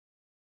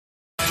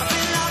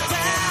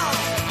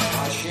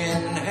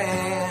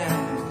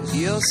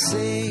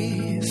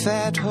safe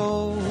at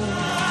home.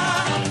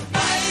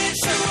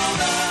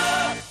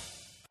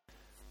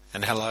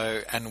 And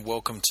hello and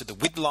welcome to the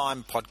With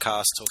Lime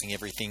podcast, talking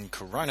everything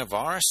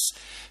coronavirus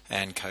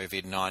and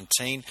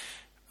COVID-19.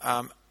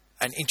 An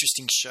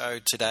interesting show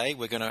today.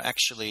 We're going to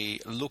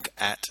actually look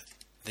at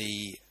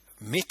the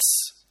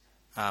myths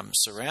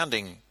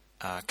surrounding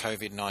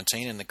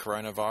COVID-19 and the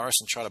coronavirus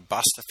and try to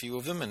bust a few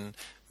of them and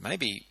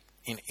maybe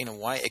in a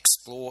way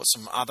explore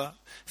some other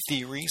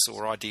theories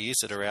or ideas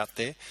that are out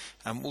there.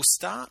 We'll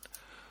start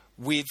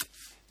with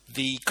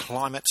the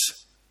climate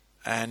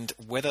and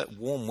whether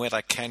warm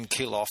weather can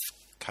kill off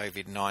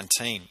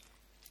COVID-19.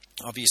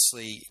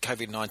 Obviously,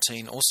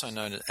 COVID-19, also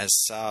known as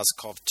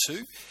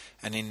SARS-CoV-2,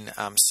 and in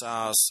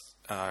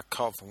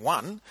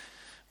SARS-CoV-1,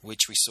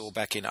 which we saw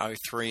back in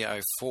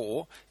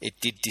 03-04, it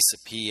did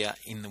disappear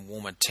in the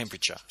warmer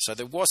temperature. So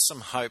there was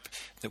some hope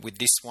that with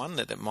this one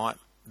that it might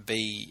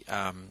be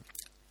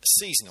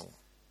seasonal,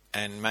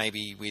 and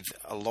maybe with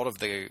a lot of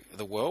the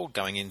world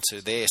going into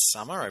their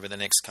summer over the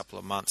next couple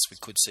of months, we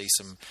could see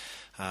some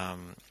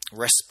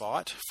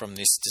respite from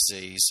this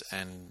disease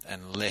and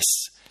less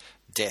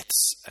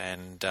deaths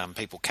and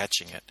people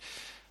catching it.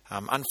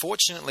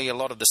 Unfortunately, a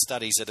lot of the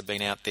studies that have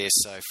been out there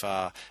so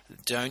far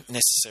don't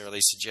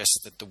necessarily suggest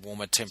that the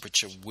warmer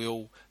temperature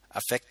will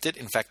affect it.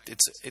 In fact,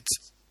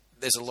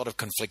 there's a lot of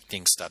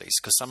conflicting studies,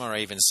 because some are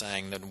even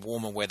saying that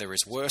warmer weather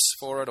is worse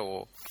for it,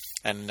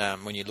 and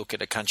when you look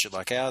at a country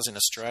like ours in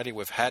Australia,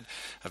 we've had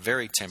a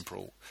very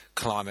temperate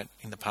climate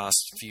in the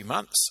past few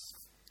months,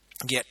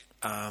 yet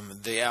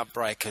the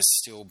outbreak has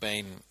still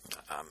been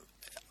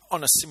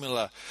on a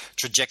similar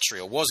trajectory,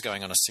 or was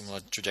going on a similar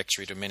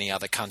trajectory to many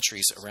other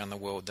countries around the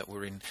world that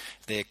were in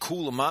their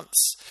cooler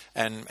months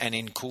and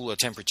in cooler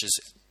temperatures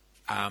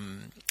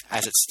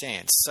as it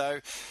stands.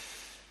 So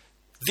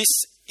this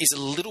is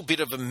a little bit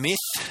of a myth,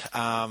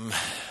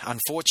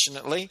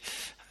 unfortunately,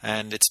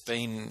 and it's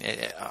been,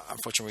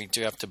 unfortunately, we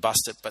do have to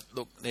bust it, but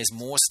look, there's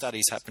more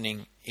studies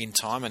happening in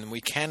time, and we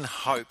can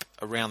hope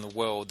around the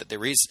world that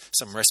there is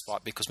some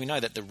respite, because we know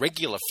that the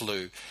regular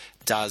flu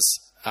does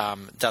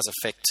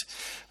affect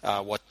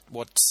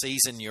what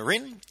season you're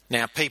in.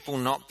 Now, people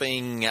not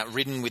being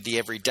ridden with the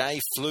everyday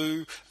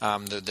flu,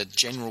 the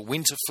general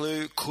winter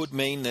flu, could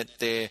mean that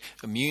their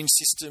immune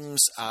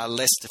systems are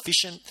less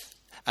deficient.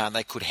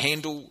 They could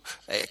handle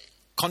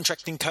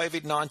contracting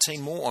COVID-19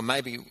 more, or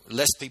maybe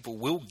less people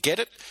will get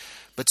it,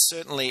 but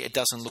certainly it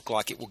doesn't look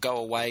like it will go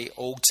away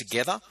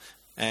altogether.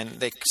 And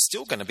there's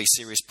still going to be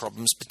serious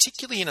problems,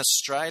 particularly in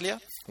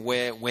Australia,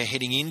 where we're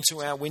heading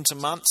into our winter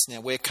months. Now,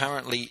 we're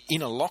currently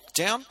in a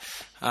lockdown,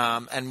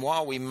 and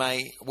while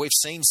we've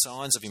seen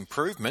signs of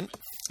improvement,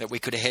 that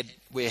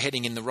we're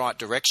heading in the right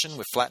direction,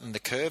 we've flattened the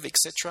curve,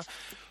 etc.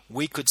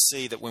 We could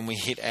see that when we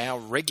hit our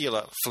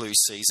regular flu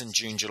season,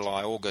 June,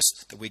 July,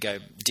 August, that we go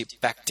dip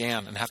back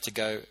down and have to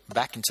go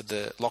back into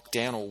the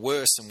lockdown, or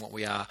worse than what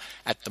we are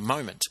at the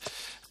moment,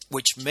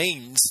 which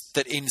means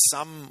that in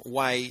some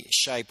way,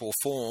 shape or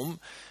form,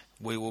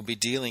 we will be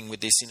dealing with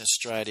this in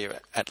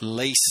Australia at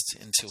least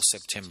until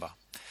September,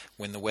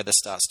 when the weather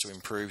starts to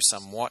improve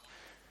somewhat.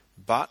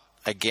 But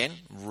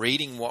again,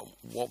 reading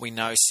what we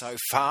know so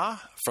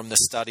far from the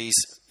studies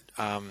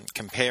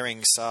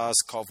comparing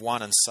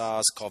SARS-CoV-1 and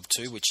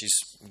SARS-CoV-2, which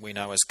is we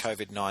know as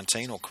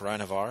COVID-19 or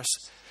coronavirus,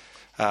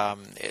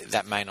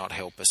 that may not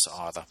help us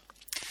either.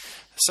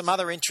 Some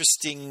other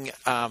interesting,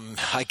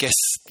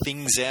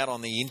 things out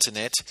on the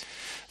internet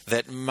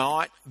that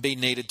might be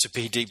needed to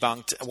be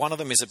debunked. One of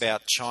them is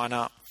about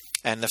China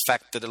and the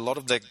fact that a lot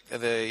of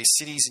the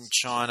cities in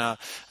China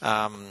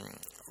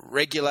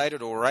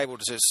regulated or were able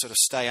to sort of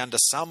stay under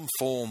some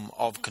form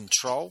of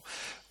control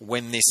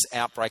when this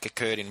outbreak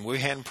occurred in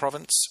Wuhan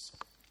province.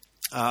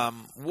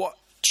 What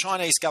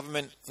Chinese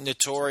government,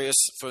 notorious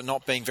for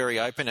not being very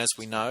open, as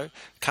we know,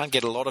 can't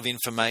get a lot of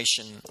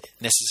information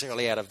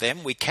necessarily out of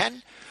them. We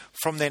can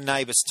from their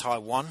neighbours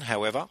Taiwan,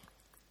 however,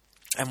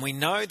 and we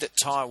know that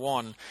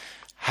Taiwan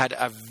had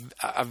a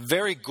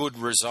very good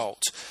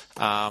result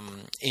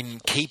in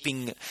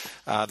keeping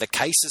the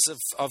cases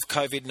of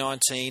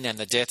COVID-19 and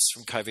the deaths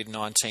from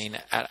COVID-19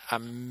 at a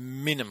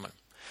minimum.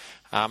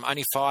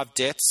 Only 5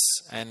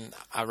 deaths and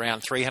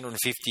around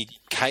 350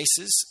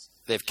 cases.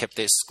 They've kept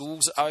their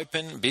schools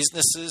open,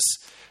 businesses.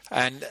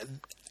 And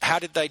how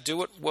did they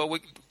do it? Well,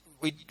 we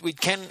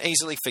can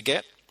easily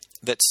forget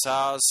that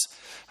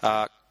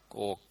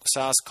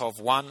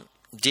SARS-CoV-1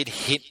 did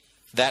hit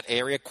that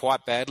area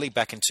quite badly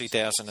back in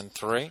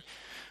 2003,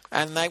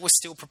 and they were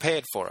still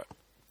prepared for it.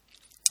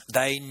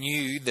 They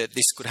knew that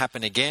this could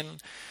happen again,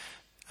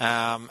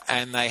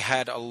 and they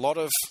had a lot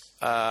of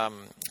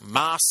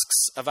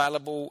masks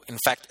available. In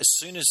fact, as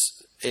soon as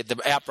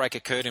the outbreak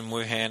occurred in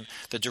Wuhan,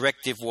 the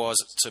directive was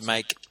to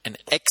make an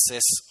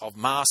excess of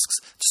masks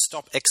to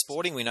stop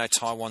exporting. We know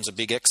Taiwan's a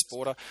big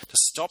exporter. To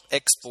stop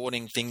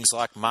exporting things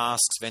like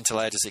masks,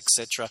 ventilators,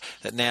 etc.,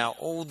 that now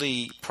all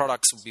the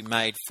products will be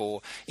made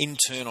for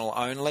internal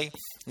only.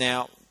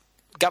 Now,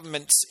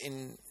 governments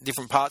in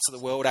different parts of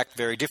the world act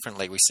very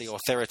differently. We see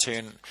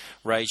authoritarian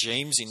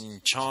regimes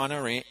in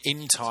China,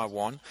 in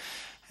Taiwan,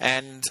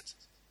 and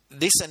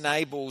this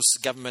enables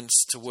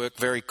governments to work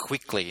very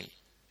quickly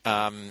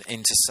and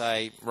to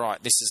say,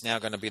 right, this is now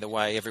going to be the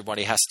way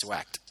everybody has to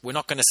act. We're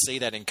not going to see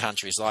that in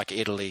countries like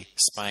Italy,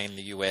 Spain,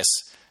 the US,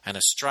 and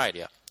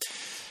Australia.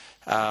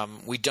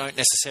 We don't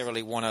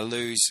necessarily want to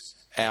lose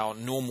our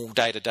normal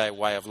day-to-day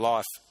way of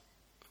life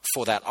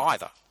for that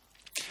either.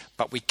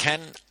 But we can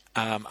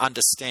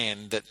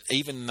understand that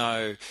even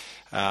though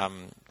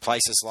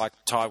places like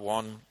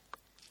Taiwan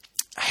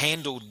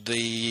handled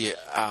the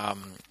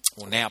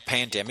now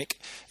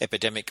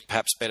epidemic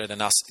perhaps better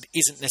than us, it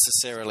isn't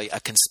necessarily a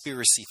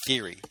conspiracy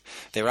theory.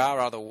 There are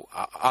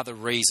other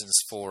reasons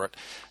for it.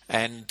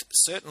 And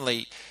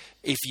certainly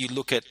if you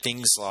look at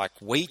things like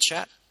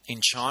WeChat in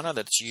China,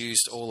 that's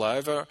used all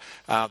over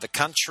the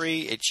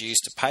country, it's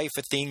used to pay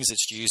for things,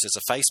 it's used as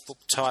a Facebook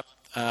type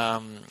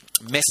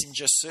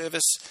messenger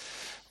service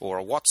or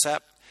a WhatsApp,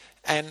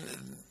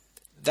 and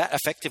that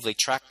effectively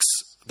tracks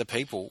the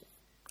people.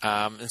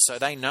 And so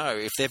they know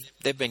if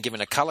they've been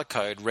given a colour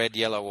code, red,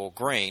 yellow or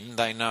green,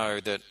 they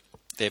know that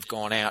they've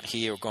gone out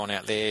here or gone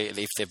out there,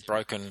 if they've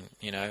broken,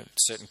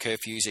 certain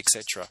curfews,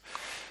 etc.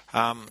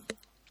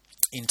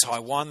 In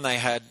Taiwan, they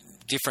had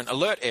different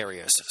alert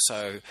areas.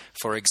 So,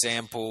 for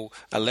example,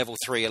 a level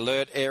 3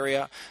 alert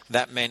area,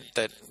 that meant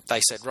that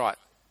they said, right,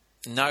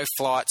 no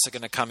flights are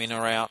going to come in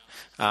or out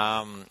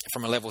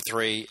from a level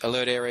 3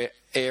 alert area,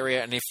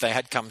 and if they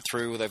had come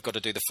through, they've got to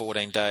do the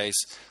 14 days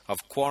of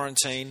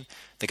quarantine.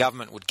 The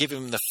government would give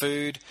them the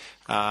food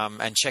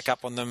and check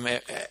up on them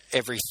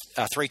every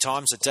 3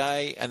 times a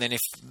day, and then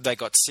if they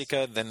got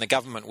sicker, then the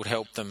government would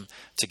help them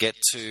to get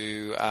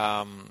to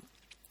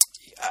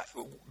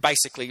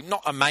basically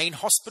not a main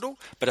hospital,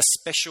 but a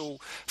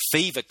special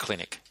fever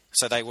clinic.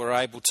 So they were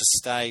able to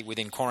stay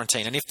within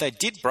quarantine. And if they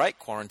did break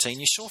quarantine,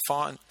 you saw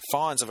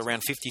fines of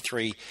around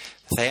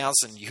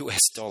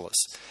 $53,000.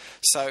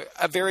 So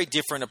a very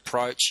different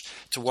approach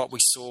to what we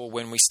saw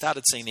when we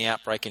started seeing the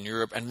outbreak in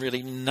Europe, and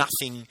really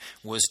nothing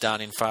was done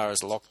in far as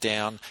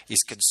lockdown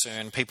is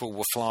concerned. People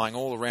were flying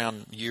all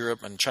around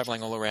Europe and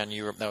travelling all around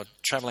Europe. They were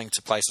travelling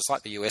to places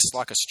like the US,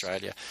 like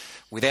Australia,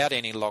 without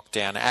any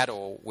lockdown at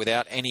all,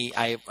 without any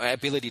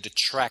ability to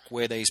track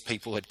where these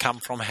people had come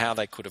from, how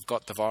they could have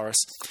got the virus.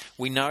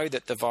 We know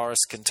that the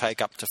virus can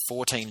take up to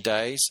 14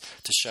 days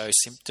to show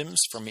symptoms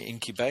from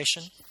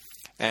incubation,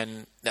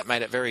 and that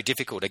made it very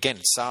difficult. Again,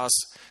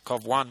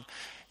 SARS-CoV-1,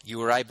 you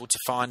were able to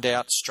find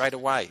out straight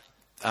away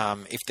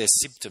if there's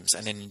symptoms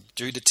and then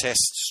do the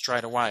test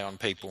straight away on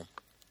people.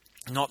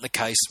 Not the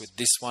case with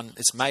this one.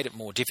 It's made it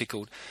more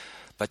difficult,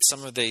 but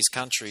some of these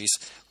countries,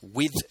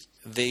 with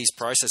these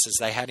processes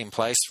they had in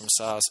place from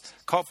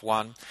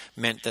SARS-CoV-1,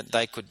 meant that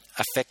they could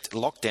affect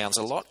lockdowns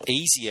a lot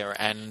easier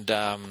and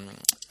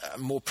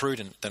more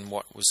prudent than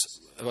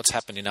what's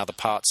happened in other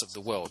parts of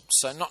the world.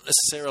 So not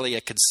necessarily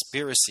a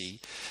conspiracy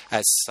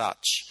as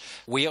such.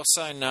 We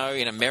also know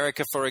in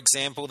America, for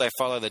example, they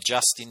follow the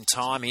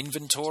just-in-time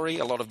inventory.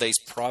 A lot of these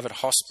private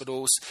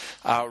hospitals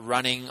are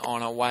running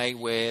on a way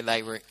where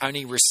they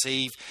only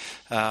receive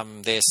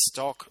their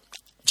stock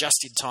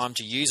just in time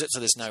to use it, so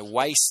there's no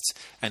waste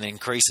and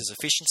increases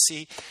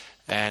efficiency.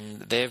 And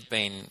they've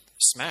been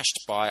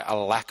smashed by a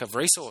lack of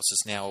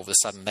resources now all of a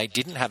sudden. They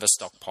didn't have a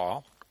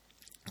stockpile,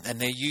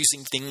 and they're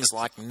using things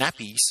like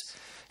nappies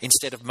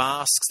instead of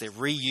masks. They're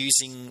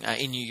reusing,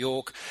 in New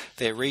York,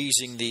 they're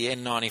reusing the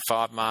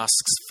N95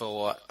 masks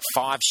for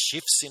 5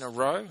 shifts in a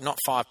row, not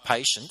 5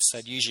 patients.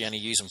 They'd usually only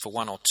use them for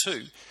 1 or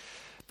 2,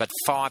 but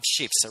 5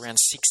 shifts, around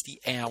 60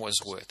 hours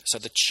worth. So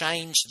the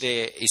change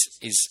there is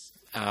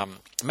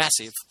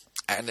massive,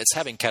 and it's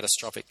having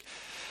catastrophic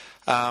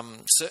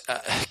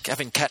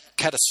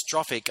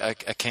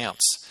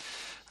accounts.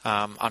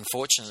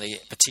 Unfortunately,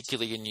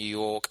 particularly in New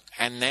York,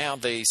 and now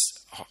these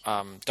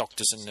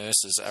doctors and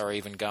nurses are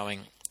even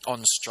going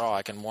on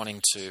strike and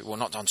wanting to, well,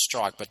 not on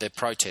strike, but they're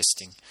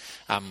protesting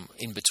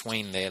in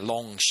between their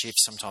long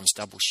shifts, sometimes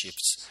double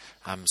shifts,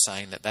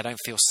 saying that they don't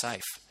feel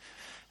safe.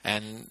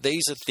 And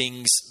these are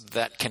things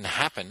that can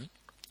happen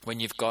when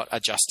you've got a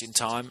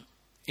just-in-time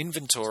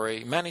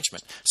inventory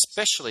management,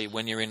 especially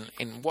when you're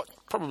in what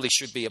probably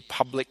should be a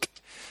public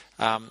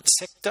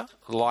sector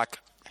like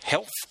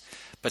health.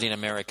 But in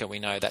America, we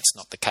know that's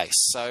not the case.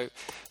 So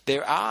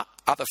there are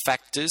other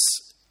factors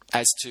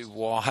as to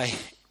why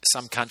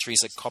some countries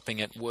are copying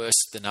it worse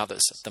than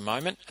others at the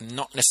moment, and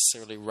not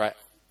necessarily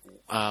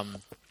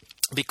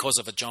because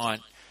of a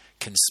giant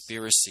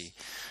conspiracy.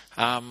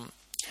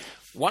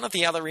 One of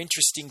the other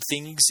interesting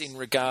things in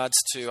regards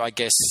to, I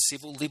guess,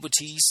 civil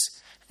liberties,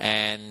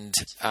 and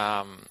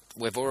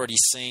we've already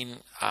seen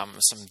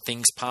some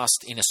things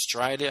passed in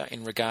Australia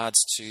in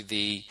regards to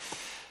the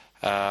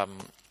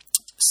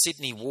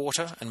Sydney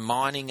water and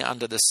mining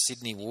under the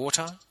Sydney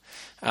water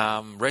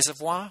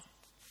reservoir.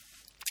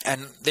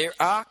 And there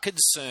are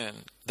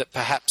concern that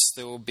perhaps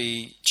there will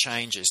be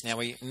changes. Now,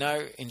 we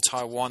know in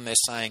Taiwan they're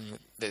saying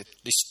that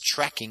this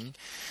tracking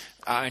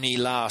only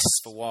lasts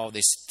for while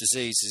this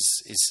disease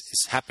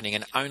is happening,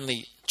 and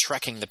only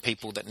tracking the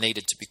people that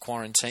needed to be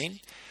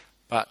quarantined.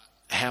 But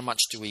how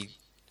much do we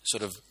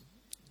sort of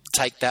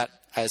take that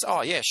as,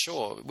 oh, yeah,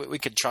 sure, we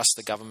could trust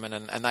the government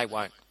and they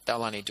won't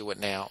They'll only do it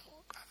now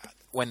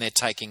when they're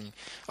taking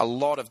a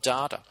lot of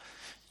data.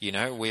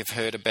 We've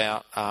heard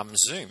about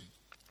Zoom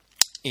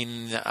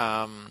in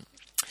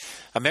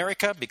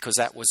America, because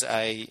that was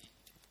a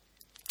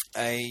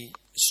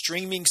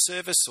streaming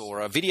service, or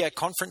a video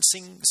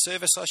conferencing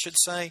service, I should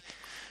say,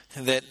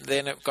 that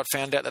then it got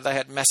found out that they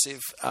had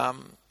massive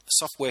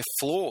software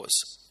flaws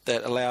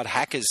that allowed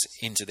hackers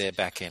into their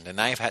back end, and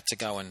they've had to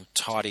go and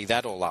tidy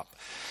that all up.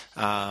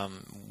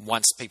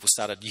 Once people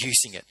started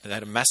using it, they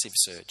had a massive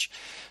surge.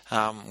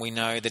 We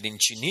know that in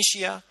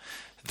Tunisia,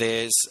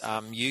 there's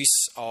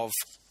use of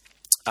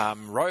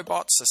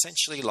robots,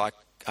 essentially like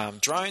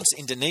drones.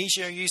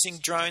 Indonesia are using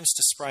drones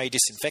to spray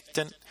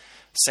disinfectant.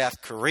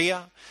 South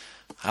Korea,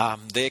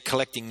 they're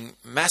collecting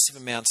massive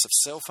amounts of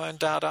cell phone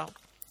data.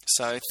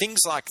 So things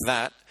like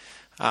that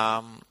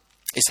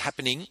is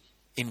happening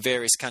in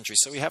various countries.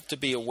 So we have to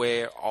be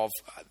aware of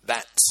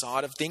that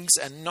side of things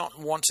and not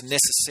want to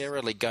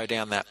necessarily go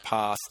down that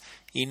path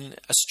in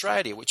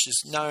Australia, which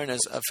is known as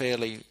a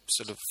fairly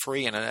sort of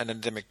free and a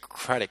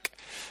democratic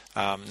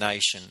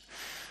nation.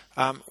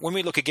 When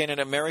we look again at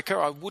America,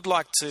 I would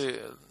like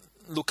to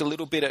look a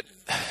little bit at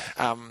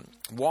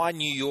why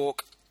New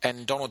York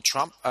and Donald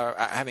Trump are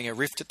having a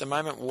rift at the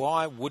moment.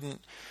 Why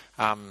wouldn't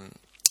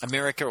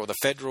America or the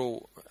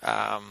federal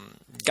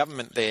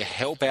government there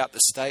help out the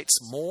states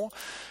more?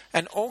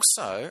 And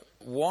also,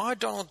 why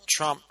Donald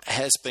Trump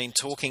has been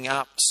talking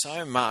up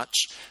so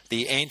much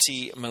the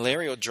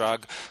anti-malarial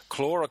drug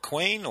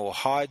chloroquine, or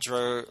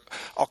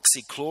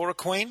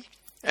hydroxychloroquine,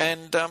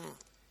 and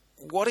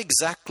what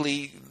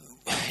exactly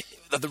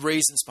are the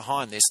reasons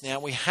behind this? Now,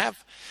 we have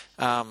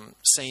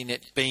seen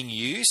it being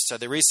used, so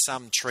there is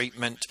some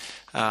treatment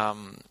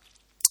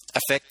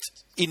effect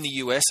in the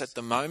US at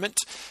the moment,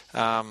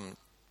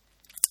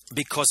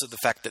 because of the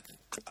fact that,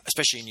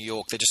 especially in New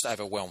York, they're just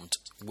overwhelmed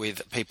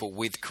with people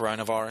with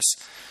coronavirus.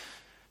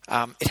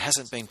 It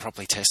hasn't been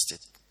properly tested.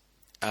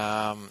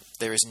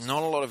 There is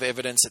not a lot of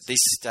evidence at this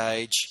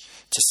stage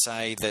to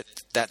say that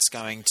that's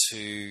going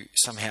to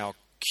somehow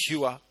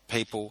cure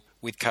people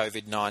with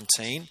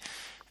COVID-19.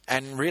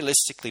 And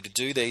realistically, to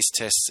do these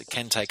tests, it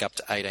can take up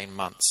to 18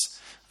 months.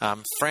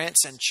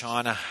 France and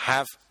China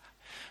have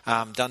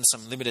done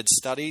some limited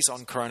studies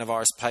on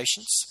coronavirus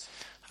patients,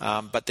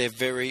 but they're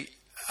very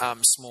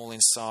small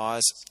in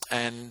size,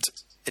 and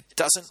it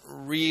doesn't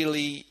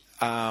really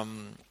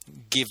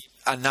give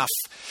enough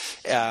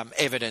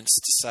evidence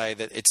to say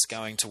that it's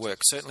going to work.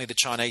 Certainly the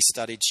Chinese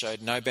study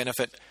showed no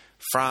benefit.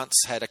 France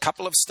had a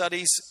couple of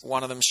studies.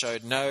 One of them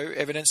showed no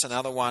evidence.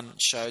 Another one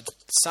showed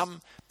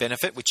some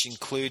benefit, which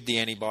include the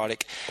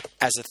antibiotic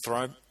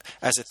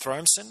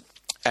azithromycin,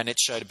 and it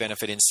showed a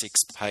benefit in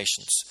 6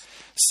 patients.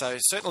 So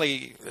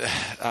certainly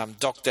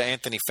Dr.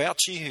 Anthony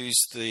Fauci, who's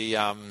the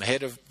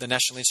head of the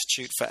National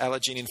Institute for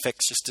Allergy and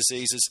Infectious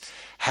Diseases,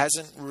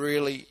 hasn't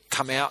really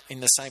come out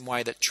in the same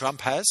way that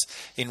Trump has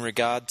in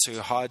regard to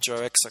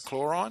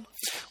hydroxychloroquine,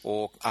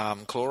 or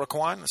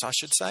chloroquine, as I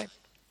should say.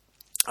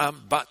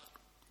 But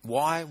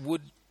why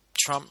would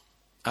Trump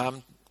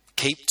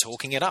keep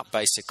talking it up,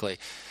 basically?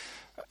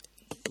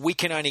 We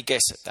can only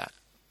guess at that.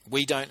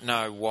 We don't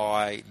know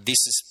why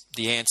this is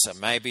the answer.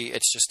 Maybe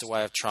it's just a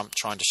way of Trump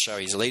trying to show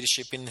his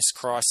leadership in this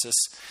crisis.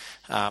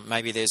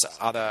 Maybe there's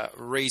other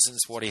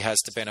reasons what he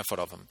has to benefit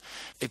of him.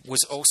 It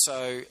was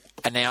also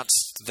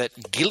announced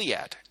that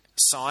Gilead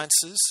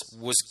Sciences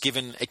was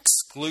given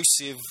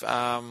exclusive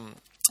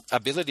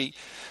ability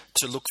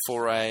to look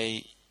for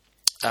a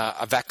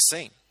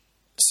vaccine.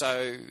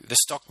 So the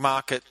stock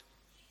market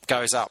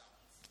goes up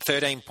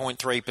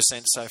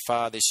 13.3% so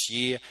far this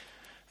year,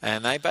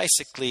 and they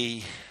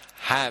basically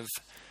have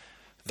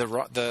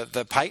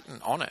the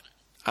patent on it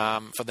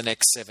for the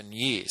next 7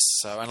 years.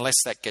 So unless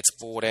that gets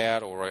bought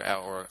out or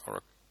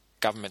a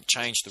government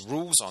change the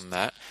rules on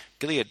that,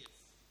 Gilead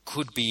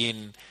could be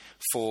in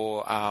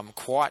for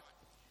quite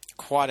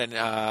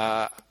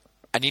an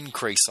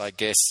increase, I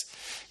guess,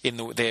 in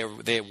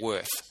their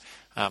worth.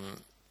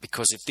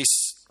 Because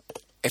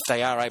if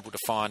they are able to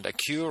find a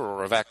cure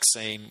or a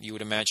vaccine, you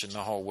would imagine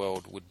the whole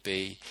world would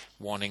be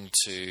wanting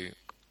to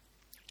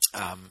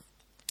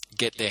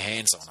get their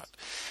hands on it.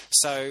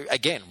 So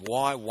again,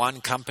 why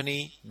one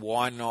company?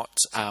 Why not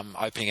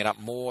opening it up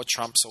more?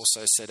 Trump's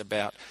also said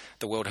about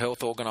the World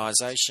Health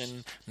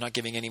Organization not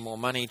giving any more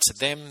money to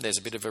them. There's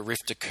a bit of a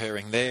rift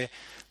occurring there.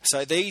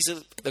 So these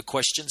are the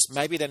questions.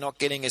 Maybe they're not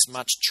getting as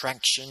much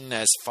traction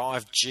as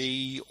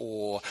 5G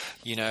or,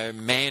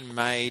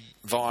 man-made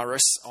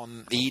virus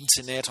on the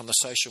internet, on the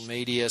social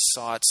media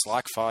sites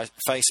like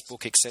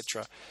Facebook,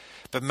 etc.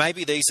 But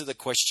maybe these are the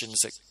questions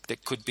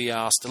that could be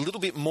asked a little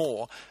bit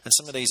more, and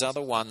some of these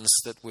other ones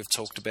that we've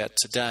talked about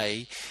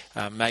today,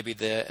 maybe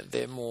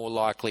they're more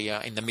likely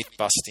in the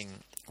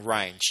myth-busting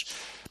range.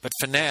 But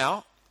for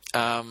now,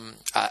 a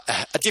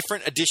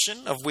different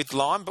edition of With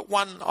Lime, but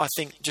one I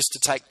think just to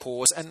take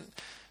pause, and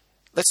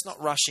let's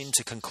not rush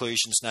into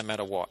conclusions no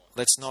matter what.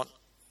 Let's not,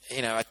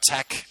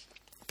 attack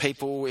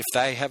people if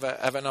they have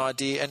an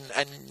idea,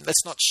 and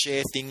let's not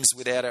share things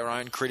without our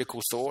own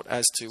critical thought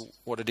as to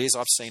what it is.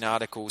 I've seen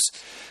articles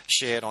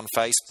shared on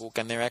Facebook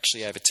and they're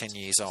actually over 10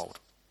 years old.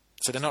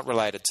 So they're not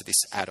related to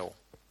this at all.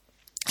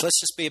 So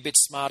let's just be a bit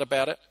smart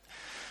about it,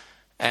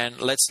 and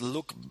let's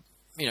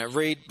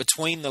read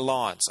between the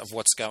lines of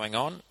what's going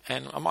on.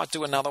 And I might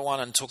do another one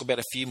and talk about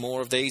a few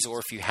more of these, or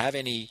if you have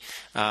any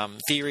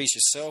theories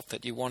yourself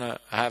that you want to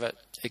have it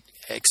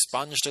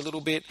expunged a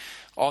little bit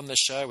on the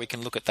show, we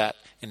can look at that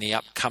in the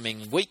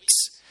upcoming weeks.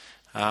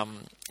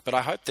 But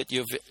I hope that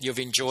you've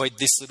enjoyed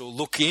this little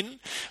look in,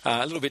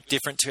 a little bit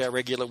different to our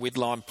regular With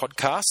Lime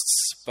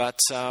podcasts, but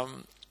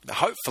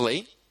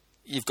hopefully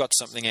you've got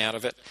something out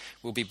of it.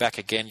 We'll be back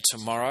again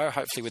tomorrow,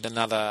 hopefully with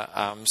another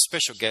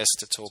special guest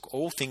to talk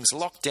all things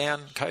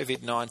lockdown,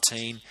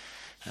 COVID-19,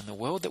 and the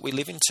world that we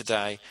live in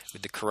today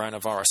with the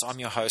coronavirus. I'm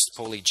your host,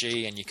 Paulie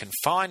G, and you can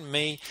find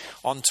me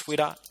on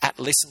Twitter at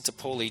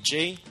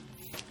ListenToPaulieG,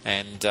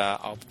 and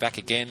I'll be back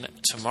again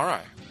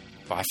tomorrow.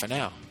 Bye for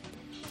now.